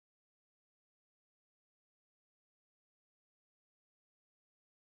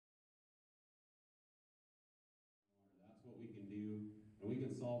do, and we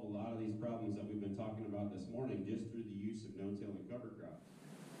can solve a lot of these problems that we've been talking about this morning just through the use of no-till and cover crop.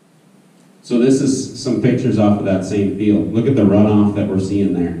 So this is some pictures off of that same field. Look at the runoff that we're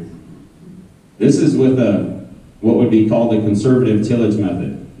seeing there. This is with what would be called a conservative tillage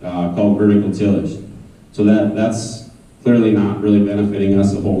method, called vertical tillage. So that's clearly not really benefiting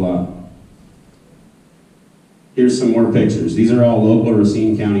us a whole lot. Here's some more pictures. These are all local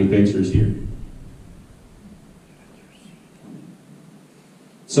Racine County pictures here.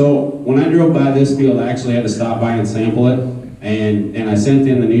 So when I drove by this field, I actually had to stop by and sample it, and I sent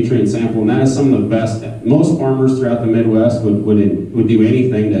in the nutrient sample, and that is some of the best. Most farmers throughout the Midwest would do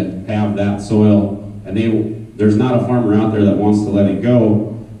anything to have that soil, and there's not a farmer out there that wants to let it go.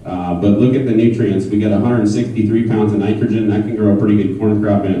 But look at the nutrients. We got 163 pounds of nitrogen. That can grow a pretty good corn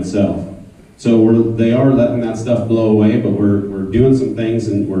crop in itself. So they are letting that stuff blow away, but we're doing some things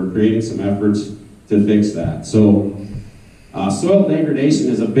and we're creating some efforts to fix that. So soil degradation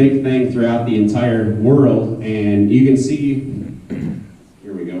is a big thing throughout the entire world, and you can see,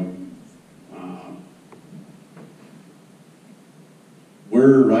 here we go.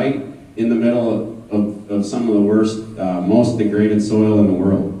 We're right in the middle of some of the worst, most degraded soil in the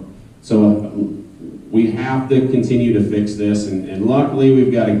world. So we have to continue to fix this, and luckily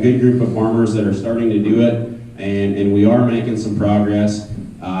we've got a good group of farmers that are starting to do it, and we are making some progress.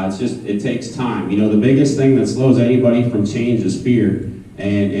 It takes time. You know, the biggest thing that slows anybody from change is fear,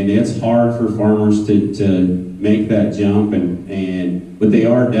 and it's hard for farmers to make that jump, but they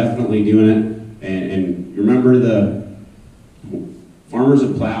are definitely doing it. And remember, the farmers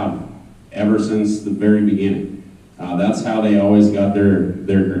have plowed ever since the very beginning. That's how they always got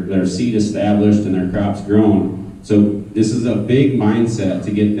their seed established and their crops grown. So this is a big mindset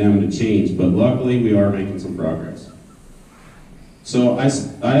to get them to change, but luckily we are making some progress. So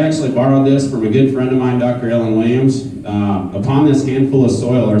I actually borrowed this from a good friend of mine, Dr. Ellen Williams. Upon this handful of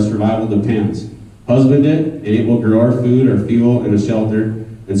soil, our survival depends. Husband it, and it will grow our food, our fuel, and a shelter,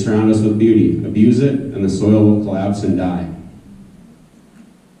 and surround us with beauty. Abuse it, and the soil will collapse and die.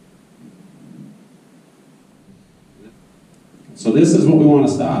 So this is what we want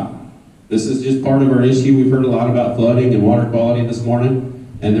to stop. This is just part of our issue. We've heard a lot about flooding and water quality this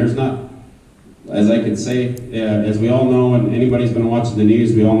morning, and there's not, as I could say, as we all know, and anybody's been watching the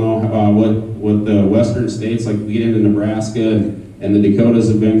news, we all know what the western states, like we get into Nebraska and the Dakotas,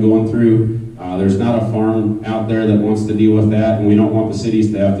 have been going through. There's not a farm out there that wants to deal with that, and we don't want the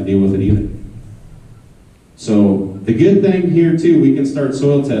cities to have to deal with it either. So the good thing here too, we can start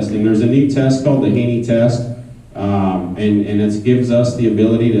soil testing. There's a new test called the Haney test. And it gives us the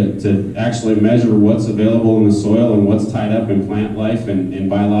ability to actually measure what's available in the soil and what's tied up in plant life and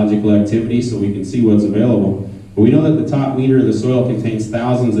biological activity, so we can see what's available. But we know that the top meter of the soil contains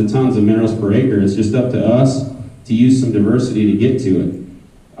thousands of tons of minerals per acre. It's just up to us to use some diversity to get to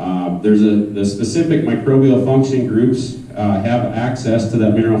it. The specific microbial function groups have access to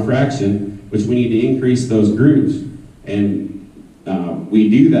that mineral fraction, which we need to increase those groups. And we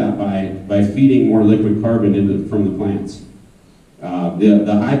do that by feeding more liquid carbon from the plants.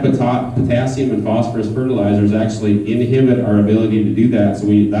 The high potassium and phosphorus fertilizers actually inhibit our ability to do that, so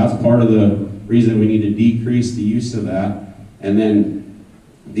that's part of the reason we need to decrease the use of that. And then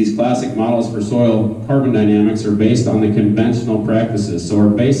these classic models for soil carbon dynamics are based on the conventional practices. So our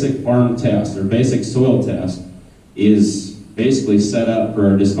basic farm test, our basic soil test, is basically set up for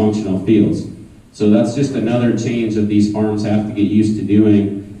our dysfunctional fields. So that's just another change that these farms have to get used to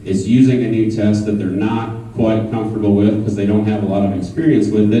doing. It's using a new test that they're not quite comfortable with because they don't have a lot of experience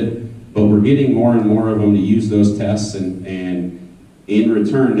with it, but we're getting more and more of them to use those tests, and in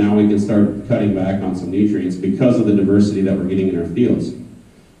return now we can start cutting back on some nutrients because of the diversity that we're getting in our fields.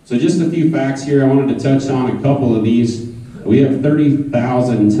 So just a few facts here. I wanted to touch on a couple of these. We have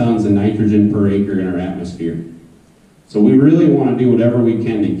 30,000 tons of nitrogen per acre in our atmosphere. So we really want to do whatever we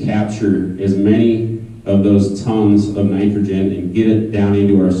can to capture as many of those tons of nitrogen and get it down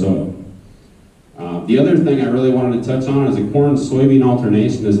into our soil. The other thing I really wanted to touch on is a corn-soybean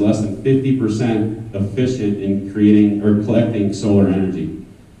alternation is less than 50% efficient in creating or collecting solar energy.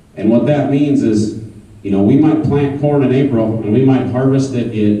 And what that means is, you know, we might plant corn in April and we might harvest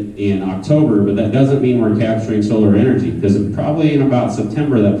it in October, but that doesn't mean we're capturing solar energy, because probably in about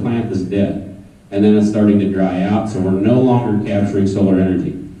September that plant is dead. And then it's starting to dry out, so we're no longer capturing solar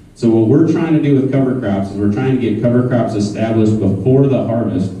energy. So what we're trying to do with cover crops is we're trying to get cover crops established before the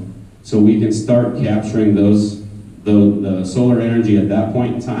harvest, so we can start capturing the solar energy at that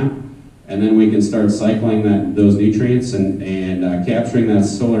point in time, and then we can start cycling those nutrients and capturing that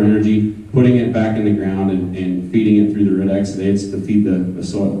solar energy, putting it back in the ground and feeding it through the root exudates to feed the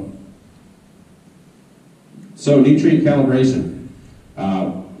soil. So nutrient calibration.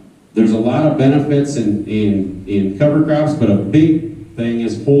 There's a lot of benefits in cover crops, but a big thing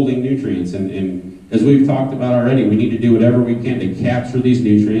is holding nutrients. And as we've talked about already, we need to do whatever we can to capture these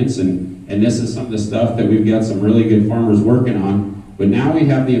nutrients, and this is some of the stuff that we've got some really good farmers working on. But now we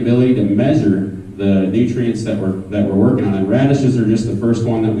have the ability to measure the nutrients that we're working on, and radishes are just the first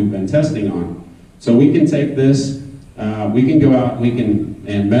one that we've been testing on. So we can take this, we can go out,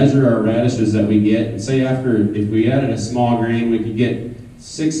 and measure our radishes that we get, and say if we added a small grain, we could get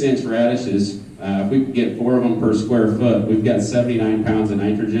 6-inch radishes. If we could get 4 of them per square foot, we've got 79 pounds of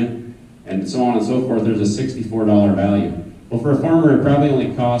nitrogen, and so on and so forth. There's a $64 value. Well, for a farmer, it probably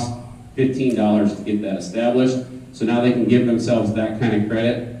only costs $15 to get that established. So now they can give themselves that kind of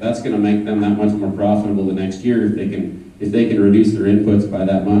credit. That's going to make them that much more profitable the next year if they can reduce their inputs by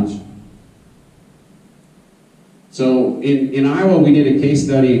that much. So in Iowa, we did a case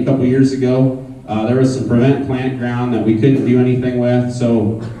study a couple years ago. There was some prevent plant ground that we couldn't do anything with,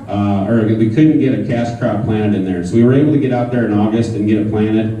 or we couldn't get a cash crop planted in there. So we were able to get out there in August and get it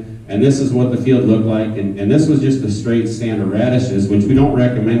planted. And this is what the field looked like, and this was just a straight stand of radishes, which we don't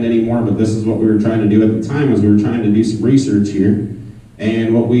recommend anymore, but this is what we were trying to do at the time, as we were trying to do some research here.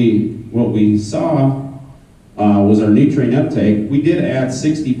 And what we saw was our nutrient uptake. We did add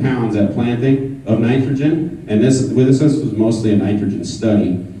 60 pounds at planting of nitrogen, and this was mostly a nitrogen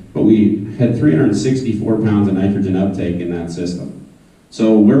study, but we had 364 pounds of nitrogen uptake in that system.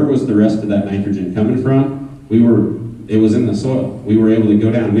 So where was the rest of that nitrogen coming from? It was in the soil. We were able to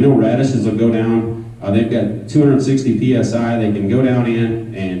go down. We know radishes will go down. They've got 260 PSI. They can go down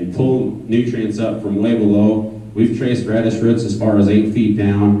in and pull nutrients up from way below. We've traced radish roots as far as 8 feet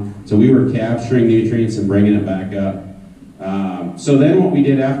down. So we were capturing nutrients and bringing it back up. So then what we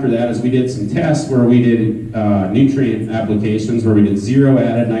did after that is we did some tests where we did nutrient applications where we did 0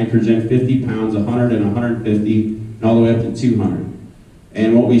 added nitrogen, 50 pounds, 100 and 150, and all the way up to 200.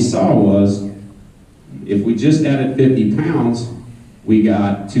 And what we saw was, if we just added 50 pounds, we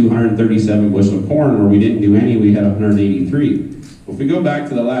got 237 bushel of corn. Where we didn't do any, we had 183. Well, if we go back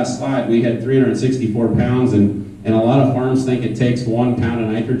to the last slide, we had 364 pounds, and a lot of farms think it takes 1 pound of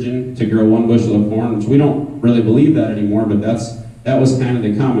nitrogen to grow 1 bushel of corn, which we don't really believe that anymore, but that was kind of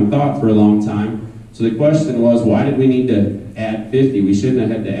the common thought for a long time. So the question was, why did we need to add 50? We shouldn't have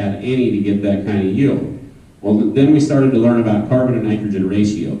had to add any to get that kind of yield. Well, then we started to learn about carbon and nitrogen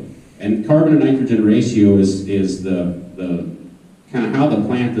ratio. And carbon and nitrogen ratio is the kind of how the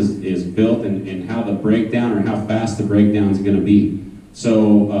plant is built and how the breakdown, or how fast the breakdown is going to be.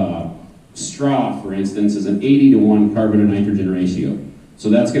 So straw, for instance, is an 80-to-1 carbon and nitrogen ratio. So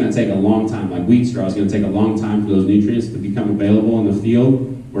that's going to take a long time. Like wheat straw is going to take a long time for those nutrients to become available in the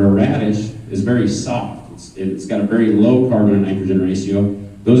field, where a radish is very soft. It's got a very low carbon and nitrogen ratio.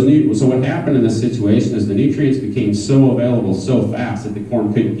 So what happened in this situation is the nutrients became so available so fast that the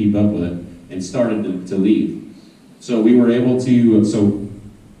corn couldn't keep up with it and started to leave. So we were able to, so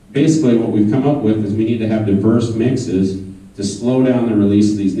basically what we've come up with is we need to have diverse mixes to slow down the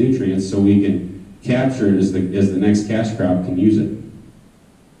release of these nutrients so we can capture it as the next cash crop can use it.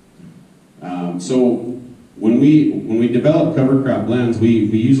 So when we develop cover crop blends, we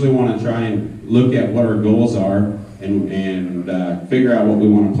usually want to try and look at what our goals are and figure out what we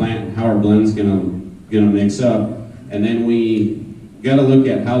want to plant and how our blend's gonna mix up, and then we got to look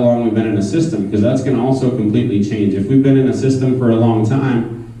at how long we've been in a system, because that's going to also completely change. If we've been in a system for a long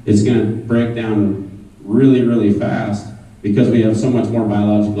time, it's going to break down really, really fast because we have so much more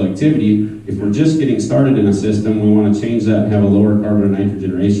biological activity. If we're just getting started in a system, we want to change that and have a lower carbon and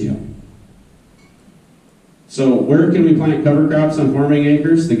nitrogen ratio. So where can we plant cover crops on farming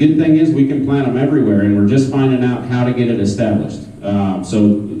acres? The good thing is we can plant them everywhere, and we're just finding out how to get it established.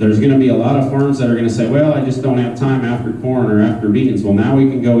 So there's going to be a lot of farms that are going to say, well, I just don't have time after corn or after beans. Well, now we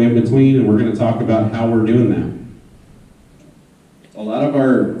can go in between, and we're going to talk about how we're doing that. A lot of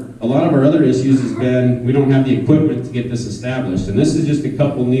our other issues has been we don't have the equipment to get this established, and this is just a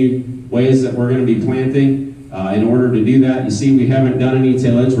couple new ways that we're going to be planting. In order to do that, you see we haven't done any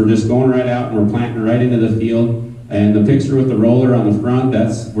tillage. We're just going right out and we're planting right into the field. And the picture with the roller on the front,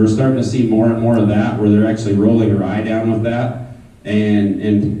 we're starting to see more and more of that, where they're actually rolling a rye down with that.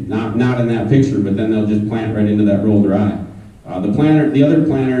 And not in that picture, but then they'll just plant right into that rolled rye. The other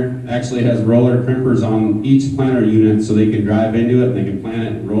planter actually has roller crimpers on each planter unit, so they can drive into it and they can plant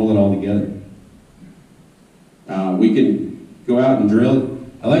it and roll it all together. We can go out and drill.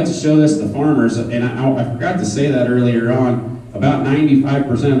 I like to show this to farmers, and I forgot to say that earlier on. About 95%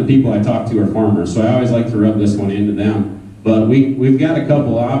 of the people I talk to are farmers, so I always like to rub this one into them. But we've got a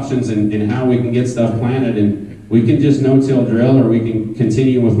couple options in how we can get stuff planted, and we can just no-till drill, or we can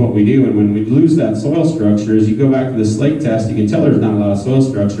continue with what we do. And when we lose that soil structure, as you go back to the slate test, you can tell there's not a lot of soil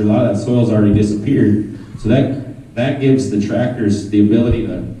structure. A lot of that soil's already disappeared. So that gives the tractors the ability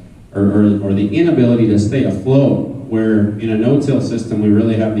to, or the inability to stay afloat, where in a no-till system, we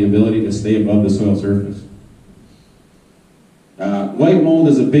really have the ability to stay above the soil surface. White mold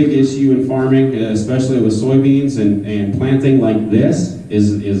is a big issue in farming, especially with soybeans, and planting like this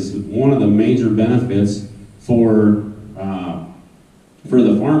is one of the major benefits for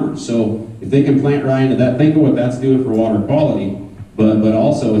the farmers. So if they can plant right into that, think of what that's doing for water quality, but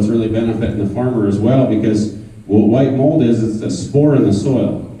also it's really benefiting the farmer as well, because what white mold is, it's a spore in the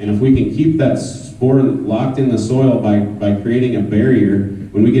soil. And if we can keep that spore locked in the soil by creating a barrier,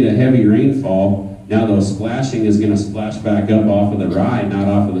 when we get a heavy rainfall, now the splashing is going to splash back up off of the rye, not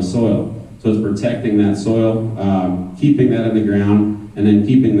off of the soil. So it's protecting that soil, keeping that in the ground, and then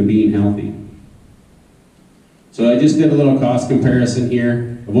keeping the bean healthy. So I just did a little cost comparison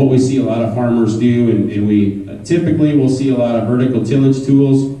here of what we see a lot of farmers do, and we typically will see a lot of vertical tillage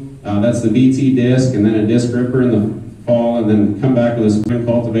tools. That's the BT disc, and then a disc ripper in the fall, and then come back with a spring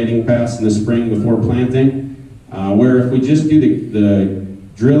cultivating pass in the spring before planting. Where if we just do the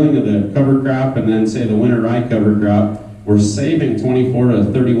drilling of the cover crop and then say the winter rye cover crop, we're saving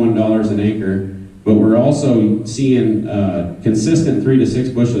 $24 to $31 an acre, but we're also seeing consistent 3 to 6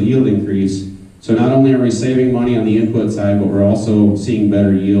 bushel yield increase. So not only are we saving money on the input side, but we're also seeing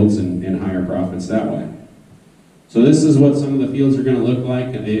better yields and higher profits that way. So this is what some of the fields are going to look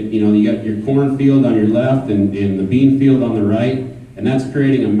like. You got your corn field on your left and the bean field on the right, and that's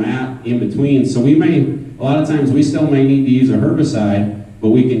creating a mat in between. So a lot of times we still may need to use a herbicide, but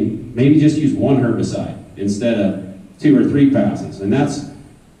we can maybe just use one herbicide instead of 2 or 3 passes. And that's,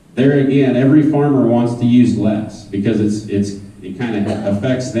 there again, every farmer wants to use less because it kind of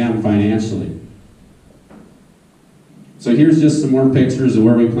affects them financially. So here's just some more pictures of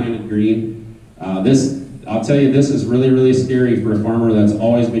where we planted green. I'll tell you, this is really, really scary for a farmer that's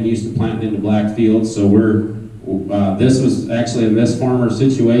always been used to planting into black fields. So this was actually in this farmer's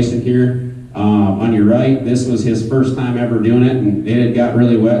situation here. On your right, this was his first time ever doing it, and it had got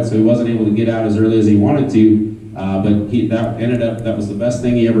really wet, so he wasn't able to get out as early as he wanted to, but that was the best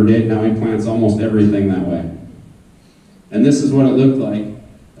thing he ever did. Now he plants almost everything that way. And this is what it looked like.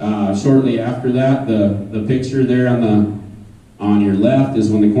 Shortly after that, the picture there on your left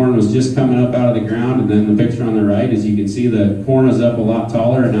is when the corn was just coming up out of the ground, and then the picture on the right, as you can see, the corn is up a lot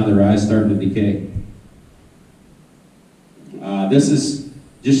taller, and now the rye is starting to decay. This is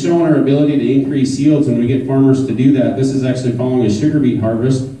just showing our ability to increase yields when we get farmers to do that. This is actually following a sugar beet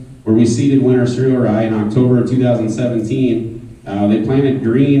harvest where we seeded winter cereal rye in October of 2017. They planted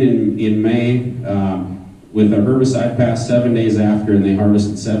green in May with a herbicide pass 7 days after, and they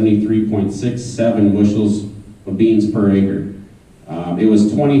harvested 73.67 bushels of beans per acre. It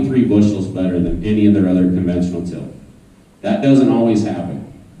was 23 bushels better than any of their other conventional till. That doesn't always happen,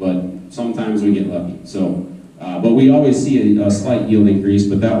 but sometimes we get lucky. So. But we always see a slight yield increase,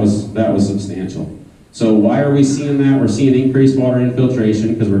 but that was substantial. So why are we seeing that? We're seeing increased water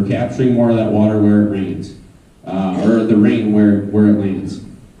infiltration because we're capturing more of that water where it rains, or the rain where it lands.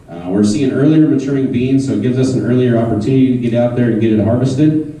 We're seeing earlier maturing beans, so it gives us an earlier opportunity to get out there and get it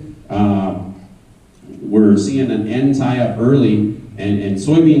harvested. We're seeing an end tie-up early, and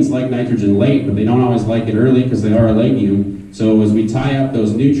soybeans like nitrogen late, but they don't always like it early because they are a legume. So as we tie up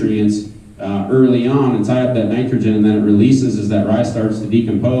those nutrients early on and tie up that nitrogen, and then it releases as that rye starts to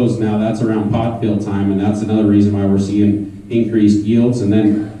decompose. Now that's around pod fill time, and that's another reason why we're seeing increased yields. And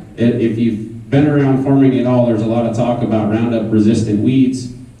then if you've been around farming at all, there's a lot of talk about Roundup resistant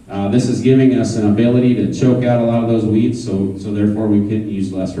weeds. This is giving us an ability to choke out a lot of those weeds, so therefore we can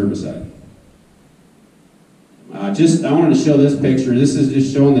use less herbicide. I wanted to show this picture. This is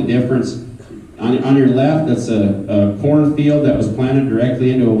just showing the difference. On your left, that's a corn field that was planted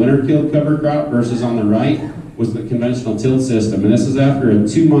directly into a winter-killed cover crop versus on the right was the conventional tilt system. And this is after a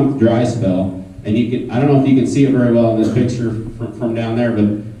 2-month dry spell. And I don't know if you can see it very well in this picture from down there,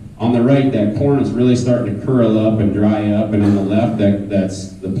 but on the right, that corn is really starting to curl up and dry up. And on the left,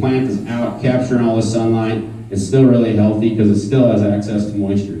 the plant is out capturing all the sunlight. It's still really healthy because it still has access to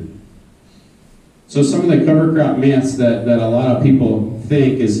moisture. So some of the cover crop myths that a lot of people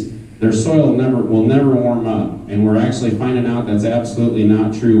think is their soil will never warm up, and we're actually finding out that's absolutely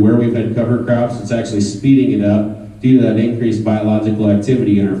not true. Where we've had cover crops, it's actually speeding it up due to that increased biological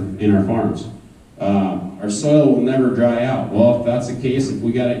activity in our farms. Our soil will never dry out. Well, if that's the case, if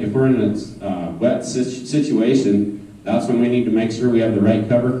we're in a wet situation, that's when we need to make sure we have the right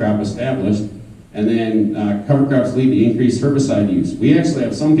cover crop established. And then cover crops lead to increased herbicide use. We actually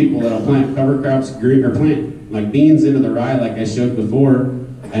have some people that'll plant cover crops or plant like beans into the rye like I showed before,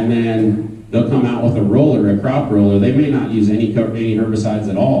 and then they'll come out with a roller, a crop roller. They may not use any herbicides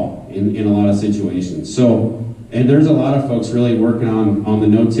at all in a lot of situations. So, and there's a lot of folks really working on the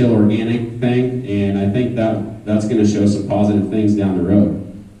no-till organic thing, and I think that's going to show some positive things down the road.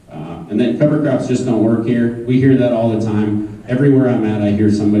 And then cover crops just don't work here. We hear that all the time. Everywhere I'm at, I hear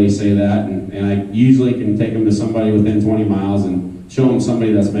somebody say that, and I usually can take them to somebody within 20 miles and show them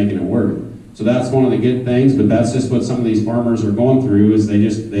somebody that's making it work. So that's one of the good things, but that's just what some of these farmers are going through, is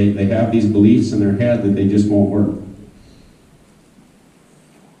they have these beliefs in their head that they just won't work.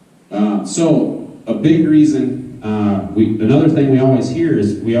 So a big reason, another thing we always hear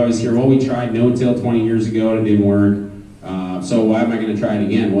is, well, we tried no-till 20 years ago and it didn't work. So why am I going to try it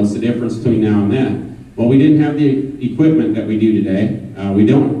again? What's the difference between now and then? Well, we didn't have the equipment that we do today. We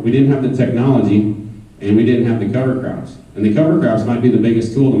didn't have the technology, and we didn't have the cover crops. And the cover crops might be the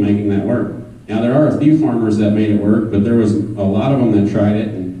biggest tool to making that work. Now, there are a few farmers that made it work, but there was a lot of them that tried it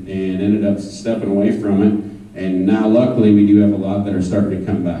and ended up stepping away from it. And now, luckily, we do have a lot that are starting to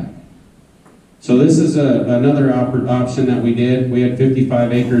come back. So this is another option that we did. We had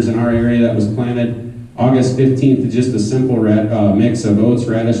 55 acres in our area that was planted August 15th to just a simple mix of oats,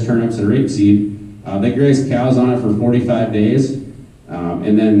 radish, turnips, and rapeseed. They grazed cows on it for 45 days,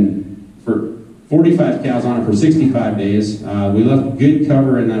 and then for 45 cows on it for 65 days. We left good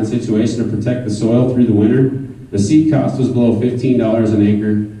cover in that situation to protect the soil through the winter. The seed cost was below $15 an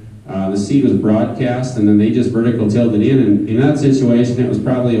acre. The seed was broadcast, and then they just vertical tilled it in, and in that situation it was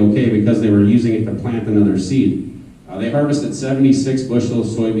probably okay because they were using it to plant another seed. They harvested 76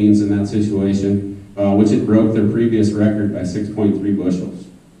 bushels of soybeans in that situation, which it broke their previous record by 6.3 bushels.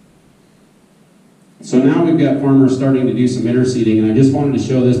 So now we've got farmers starting to do some interseeding, and I just wanted to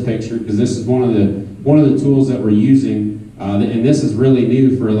show this picture because this is one of the tools that we're using, and this is really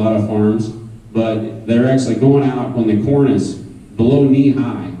new for a lot of farms, but they're actually going out when the corn is below knee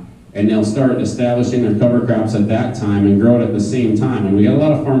high, and they'll start establishing their cover crops at that time and grow it at the same time. And we got a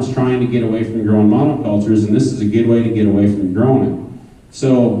lot of farms trying to get away from growing monocultures, and this is a good way to get away from growing it.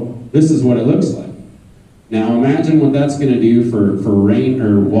 So this is what it looks like. Now imagine what that's going to do for rain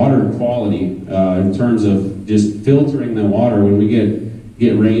or water quality in terms of just filtering the water when we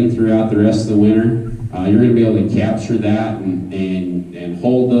get rain throughout the rest of the winter. You're going to be able to capture that and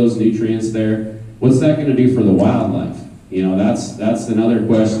hold those nutrients there. What's that going to do for the wildlife? You know, that's another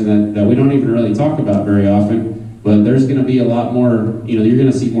question that we don't even really talk about very often, but there's going to be a lot more, you know, you're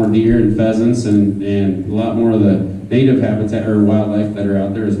going to see more deer and pheasants and a lot more of the native habitat or wildlife that are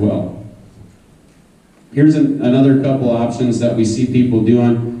out there as well. Here's another couple options that we see people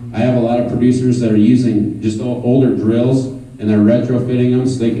doing. I have a lot of producers that are using just older drills, and they're retrofitting them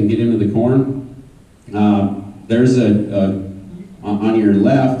so they can get into the corn. There's on your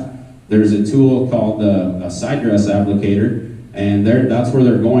left, there's a tool called a side dress applicator, and that's where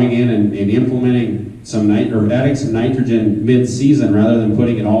they're going in and implementing some adding some nitrogen mid-season rather than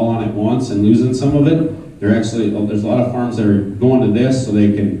putting it all on at once and losing some of it. There's a lot of farms that are going to this so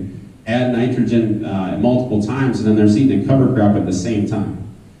they can add nitrogen multiple times, and then they're seeding a cover crop at the same time.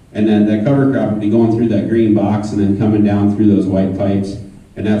 And then that cover crop would be going through that green box and then coming down through those white pipes,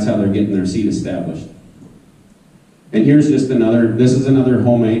 and that's how they're getting their seed established. And here's just this is another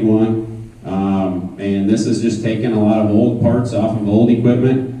homemade one, and this is just taking a lot of old parts off of old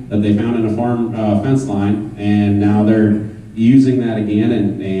equipment that they found in a farm fence line, and now they're using that again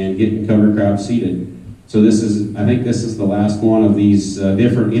and getting cover crops seeded. So I think this is the last one of these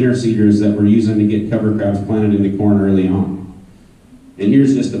different interseeders that we're using to get cover crops planted into corn early on. And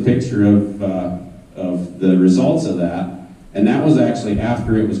here's just a picture of the results of that, and that was actually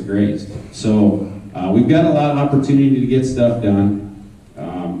after it was grazed. So we've got a lot of opportunity to get stuff done.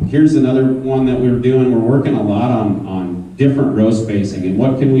 Here's another one that we're doing. We're working a lot on different row spacing and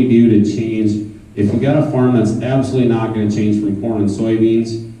what can we do to change. If we've got a farm that's absolutely not going to change from corn and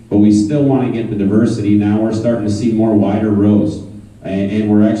soybeans, but we still want to get the diversity, now we're starting to see more wider rows. And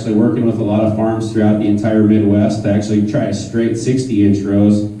we're actually working with a lot of farms throughout the entire Midwest to actually try a straight 60-inch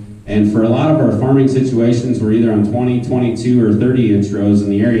rows. And for a lot of our farming situations, we're either on 20, 22, or 30-inch rows in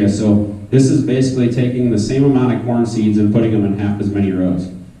the area. So this is basically taking the same amount of corn seeds and putting them in half as many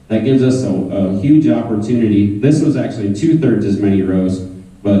rows. That gives us a huge opportunity. This was actually 2/3 as many rows,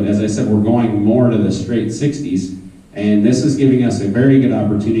 but as I said, we're going more to the straight 60s. And this is giving us a very good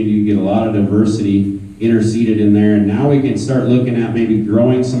opportunity to get a lot of diversity interseeded in there. And now we can start looking at maybe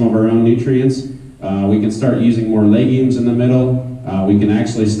growing some of our own nutrients. We can start using more legumes in the middle. We can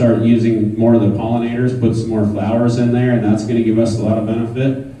actually start using more of the pollinators, put some more flowers in there, and that's going to give us a lot of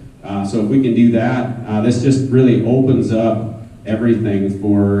benefit. So if we can do that, this just really opens up everything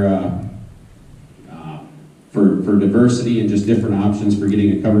for for diversity and just different options for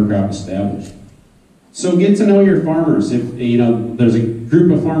getting a cover crop established. So get to know your farmers. If you know, there's a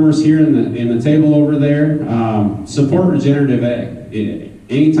group of farmers here in the table over there. Support regenerative ag.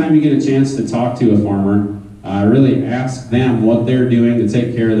 Anytime you get a chance to talk to a farmer, really ask them what they're doing to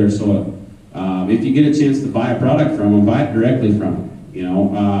take care of their soil. If you get a chance to buy a product from them, buy it directly from them. You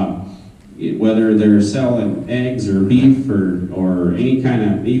know, whether they're selling eggs or beef or any kind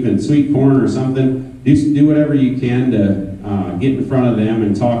of even sweet corn or something, do whatever you can to get in front of them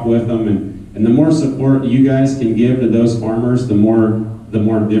and talk with them. And the more support you guys can give to those farmers, the more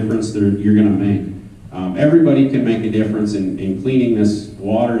difference you're going to make. Everybody can make a difference in cleaning this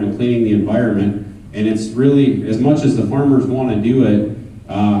water and cleaning the environment. And it's really, as much as the farmers want to do it,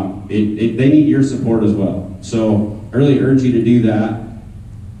 they need your support as well. So I really urge you to do that.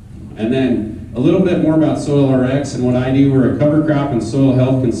 And then a little bit more about SoilRx and what I do. We're a cover crop and soil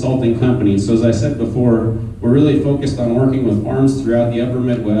health consulting company. So as I said before, we're really focused on working with farms throughout the upper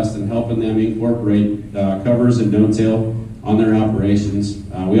Midwest and helping them incorporate covers and no-till on their operations.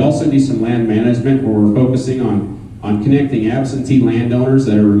 We also do some land management where we're focusing on connecting absentee landowners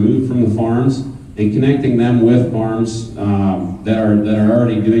that are removed from the farms and connecting them with farms that are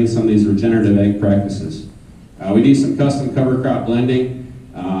already doing some of these regenerative ag practices. We do some custom cover crop blending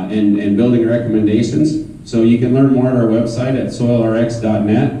and building recommendations. So you can learn more at our website at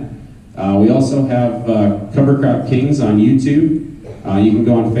soilrx.net. We also have Cover Crop Kings on YouTube. You can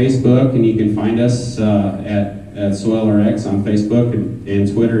go on Facebook and you can find us at SoilRx on Facebook and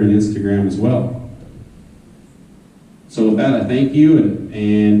Twitter and Instagram as well. So with that, I thank you,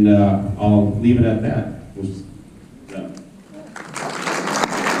 and I'll leave it at that.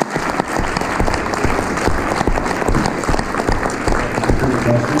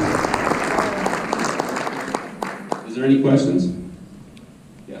 Is there any questions?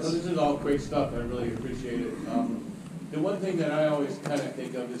 Yes. Well, this is all great stuff. I really appreciate it. The one thing that I always kind of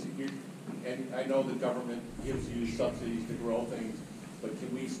think of is, and I know the government gives you subsidies to grow things, but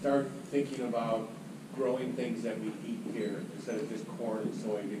can we start thinking about growing things that we eat here instead of just corn and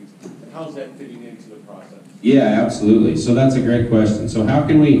soybeans? And how's that fitting into the process? Yeah, absolutely. So that's a great question. So how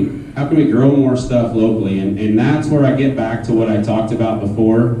can we grow more stuff locally? And that's where I get back to what I talked about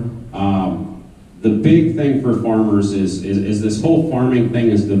before. The big thing for farmers is this whole farming thing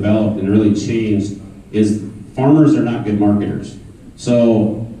has developed and really changed, is farmers are not good marketers.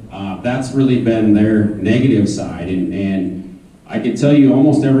 So that's really been their negative side. And I can tell you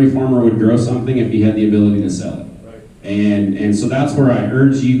almost every farmer would grow something if he had the ability to sell it. Right. And so that's where I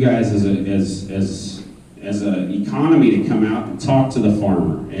urge you guys as an economy to come out and talk to the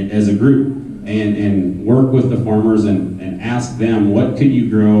farmer as a group and work with the farmers and ask them, what could you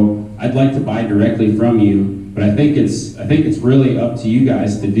grow? I'd like to buy directly from you, but I think it's really up to you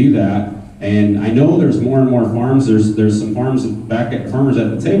guys to do that. And I know there's more and more farms. There's some farmers farmers at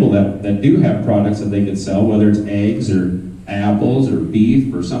the table that do have products that they could sell, whether it's eggs or apples or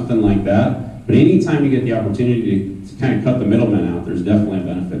beef or something like that. But anytime you get the opportunity to kind of cut the middleman out, there's definitely a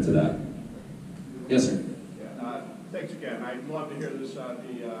benefit to that. Yes, sir. Yeah, thanks again. I'd love to hear this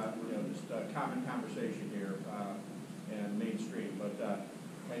just common conversation here and mainstream. But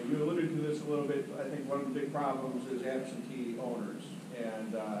and you alluded to this a little bit. I think one of the big problems is absentee owners,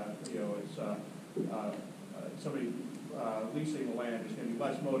 and it's somebody leasing the land is going to be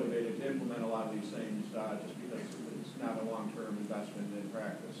less motivated to implement a lot of these things just because it's not a long-term investment in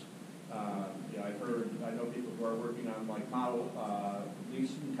practice. I know people who are working on like model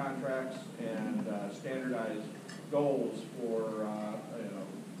leasing contracts and standardized goals for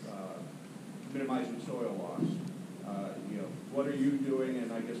minimizing soil loss. What are you doing, and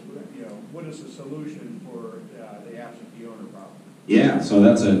I guess what is the solution for the absentee owner problem? Yeah, so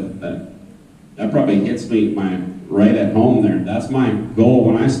that probably hits me right at home there. That's my goal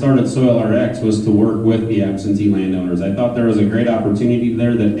when I started SoilRx, was to work with the absentee landowners. I thought there was a great opportunity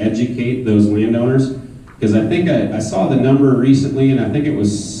there to educate those landowners, because I think I saw the number recently, and I think it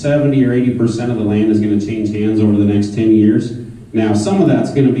was 70 or 80% of the land is going to change hands over the next 10 years. Now, some of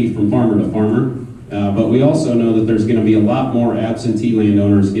that's going to be from farmer to farmer, but we also know that there's going to be a lot more absentee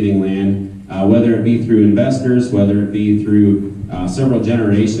landowners getting land, whether it be through investors, whether it be through several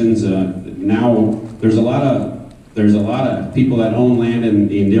generations. Now there's a lot of people that own land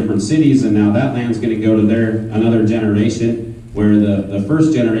in different cities, and now that land's going to go to another generation, where the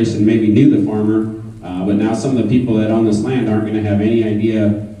first generation maybe knew the farmer, but now some of the people that own this land aren't going to have any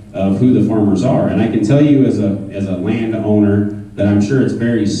idea of who the farmers are. And I can tell you as a landowner that I'm sure it's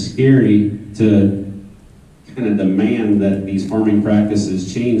very scary to kind of demand that these farming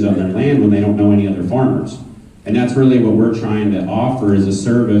practices change on their land when they don't know any other farmers. And that's really what we're trying to offer as a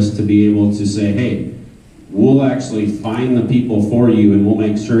service, to be able to say, hey, we'll actually find the people for you, and we'll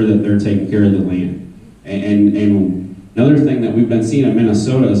make sure that they're taking care of the land. And another thing that we've been seeing in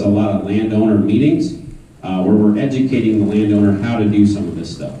Minnesota is a lot of landowner meetings where we're educating the landowner how to do some of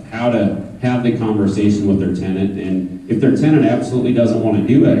this stuff, how to have the conversation with their tenant, and if their tenant absolutely doesn't want to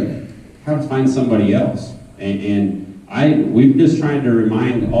do it, how to find somebody else. We've just tried to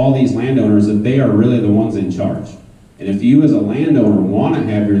remind all these landowners that they are really the ones in charge. And if you as a landowner want to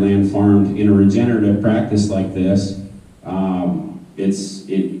have your land farmed in a regenerative practice like this,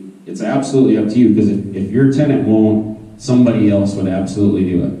 it's absolutely up to you, because if your tenant won't, somebody else would absolutely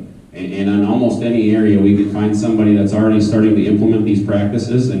do it. And in almost any area, we could find somebody that's already starting to implement these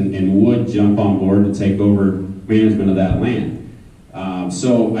practices and would jump on board to take over management of that land.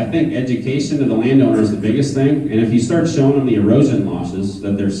 So I think education to the landowner is the biggest thing. And if you start showing them the erosion losses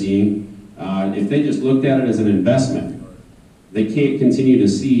that they're seeing, if they just looked at it as an investment, they can't continue to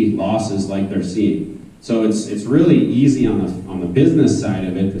see losses like they're seeing. So it's really easy on the business side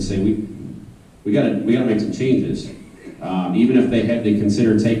of it to say we gotta make some changes. Even if they had to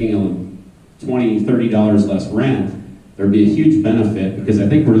consider taking a $20, $30 less rent, there'd be a huge benefit, because I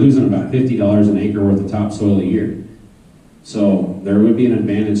think we're losing about $50 an acre worth of topsoil a year. So there would be an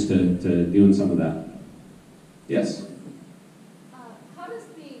advantage to doing some of that. Yes? How does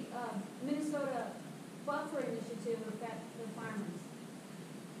the Minnesota buffer initiative affect the farmers?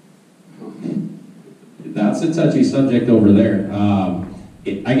 That's a touchy subject over there.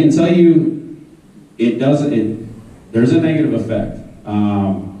 I can tell you there's a negative effect.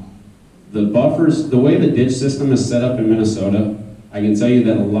 The buffers, the way the ditch system is set up in Minnesota, I can tell you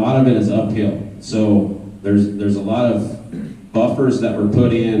that a lot of it is uphill. So there's a lot of buffers that were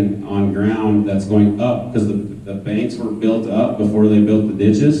put in on ground that's going up, because the banks were built up before they built the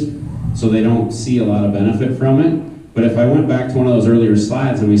ditches, so they don't see a lot of benefit from it. But if I went back to one of those earlier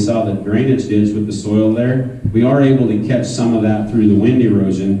slides and we saw the drainage ditch with the soil there, we are able to catch some of that through the wind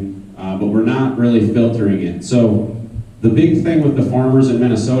erosion, but we're not really filtering it. So the big thing with the farmers in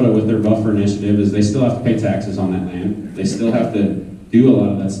Minnesota with their buffer initiative is they still have to pay taxes on that land. They still have to do a lot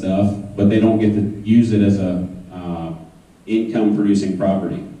of that stuff, but they don't get to use it as a income producing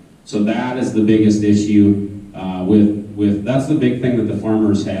property. So that is the biggest issue that's the big thing that the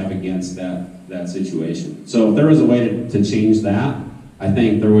farmers have against that situation. So if there was a way to change that, I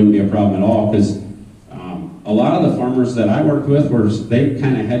think there wouldn't be a problem at all, because a lot of the farmers that I worked with they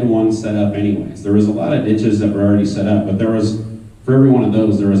kind of had one set up anyways. There was a lot of ditches that were already set up, but for every one of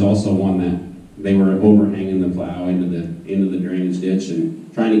those, there was also one that they were overhanging the plow into the drainage ditch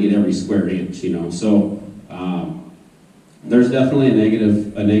and trying to get every square inch, So there's definitely a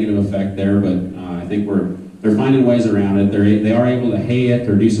negative effect there, but I think they're finding ways around it. They are able to hay it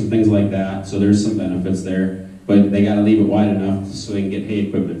or do some things like that, so there's some benefits there. But they got to leave it wide enough so they can get hay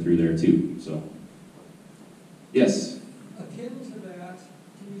equipment through there too. So, yes. Akin to that,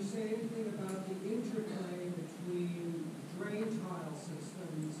 can you say anything about the interplay between drain tile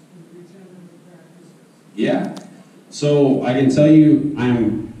systems and regenerative practices? Yeah. So I can tell you,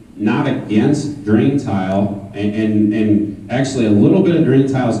 I'm not against drain tile, and actually a little bit of drain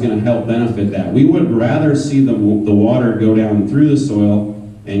tile is going to help benefit that. We would rather see the water go down through the soil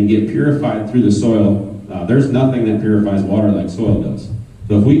and get purified through the soil. There's nothing that purifies water like soil does.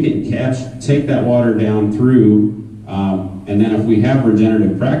 So if we can take that water down through, and then if we have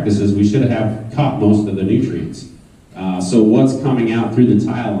regenerative practices, we should have caught most of the nutrients. So what's coming out through the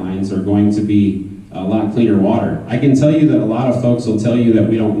tile lines are going to be a lot cleaner water. I can tell you that a lot of folks will tell you that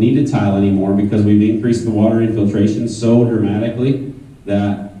we don't need to tile anymore because we've increased the water infiltration so dramatically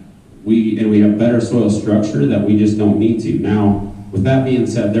that we have better soil structure that we just don't need to. Now, with that being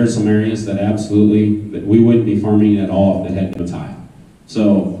said, there's some areas that that we wouldn't be farming at all if it had no tile.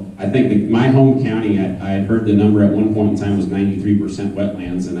 So I think my home county, I had heard the number at one point in time was 93%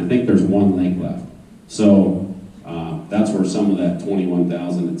 wetlands, and I think there's one lake left. So that's where some of that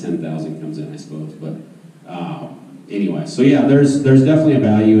 21,000 to 10,000 comes in, I suppose. But anyway, so yeah, there's definitely a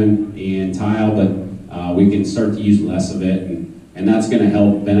value in tile, but we can start to use less of it, and that's going to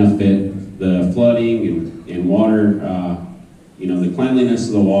help benefit the flooding and water, the cleanliness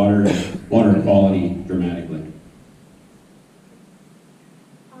of the water, and water quality dramatically.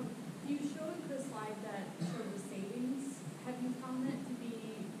 You showed the slide that showed the savings. Have you found that to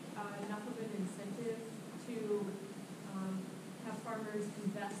be enough of an incentive to have farmers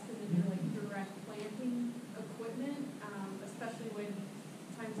invest in the direct planting equipment, especially when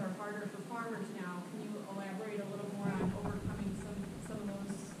times are harder for farmers now? Can you elaborate a little more on overcoming some of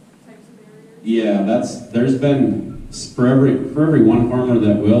those types of barriers? Yeah, there's been, for every one farmer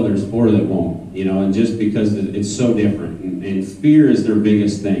that will, there's 4 that won't, and just because it's so different, and fear is their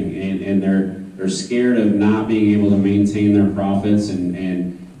biggest thing, and they're they're scared of not being able to maintain their profits,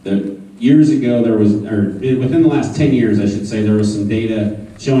 and years ago there was, or within the last 10 years I should say, there was some data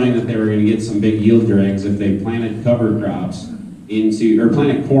showing that they were going to get some big yield drags if they planted cover crops into, or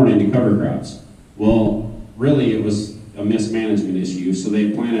planted corn into cover crops. Well, really it was a mismanagement issue, so they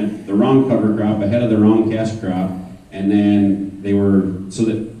planted the wrong cover crop ahead of the wrong cash crop, and then they were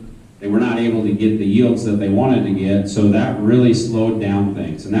not able to get the yields that they wanted to get, so that really slowed down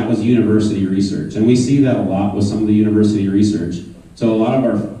things, and that was university research. And we see that a lot with some of the university research. So a lot of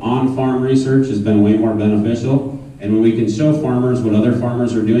our on-farm research has been way more beneficial, and when we can show farmers what other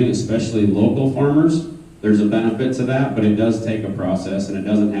farmers are doing, especially local farmers, there's a benefit to that, but it does take a process, and it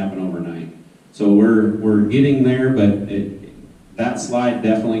doesn't happen overnight. So we're getting there, but that slide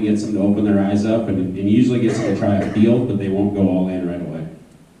definitely gets them to open their eyes up, and usually gets them to try a field, but they won't go all in right away.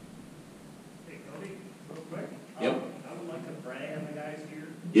 Hey, Cody, real quick. Yep. I would like to brag on the guys here.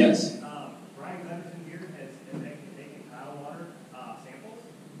 Yes. Brian Benson here has actually taken tile water samples,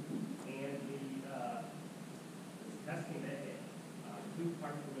 and the testing that had 2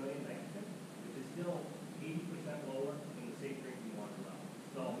 parts per million nitrogen, which is still 80% lower than the safe drinking water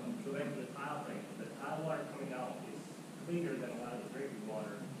level. So back to the tile thing, the tile water coming out is cleaner than a lot of the drinking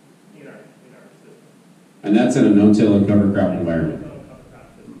water in our system. And that's in a no-till and cover crop environment.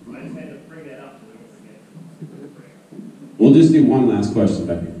 I just had to bring that up so we don't forget. We'll just do one last question,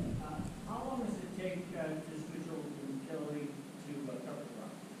 Becky. How long does it take to switch over from utility to cover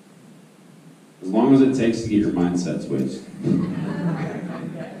crop? As long as it takes to get your mindset switched.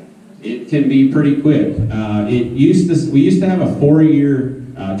 It can be pretty quick. We used to have a 4-year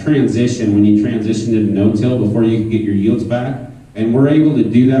transition when you transitioned into no-till before you could get your yields back. And we're able to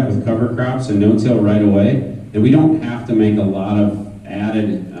do that with cover crops and no-till right away. And we don't have to make a lot of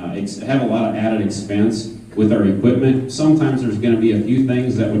added, have a lot of added expense with our equipment. Sometimes there's going to be a few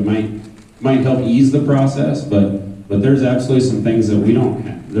things that might help ease the process, but there's absolutely some things that we don't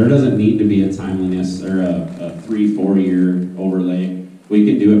have. There doesn't need to be a timeliness or a 3-4 year overlay. We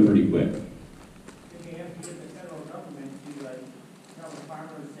can do it pretty quick. If you have to get the federal government to tell the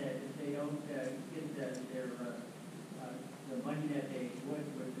farmers that if they don't get the money that they would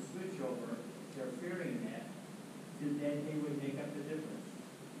with the switch over, they're fearing that they would make up the difference.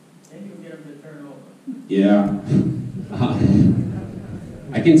 Then you get them to turn over. Yeah.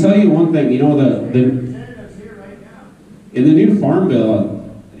 I can tell you one thing, Representatives here right now. in the new farm bill,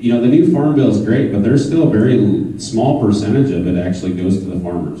 the new farm bill is great, but there's still a very small percentage of it actually goes to the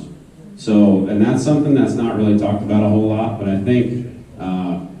farmers. So, and that's something that's not really talked about a whole lot, but I think,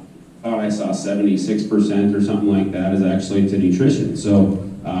 I saw 76% or something like that is actually to nutrition. So,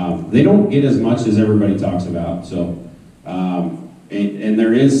 they don't get as much as everybody talks about. So, and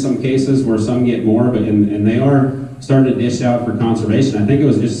there is some cases where some get more, but and they are starting to dish out for conservation. I think it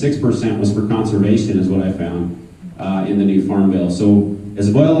was just 6% was for conservation is what I found in the new farm bill. So as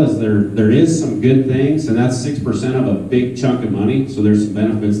well as there is some good things, and that's 6% of a big chunk of money, so there's some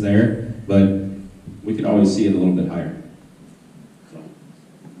benefits there, but we could always see it a little bit higher.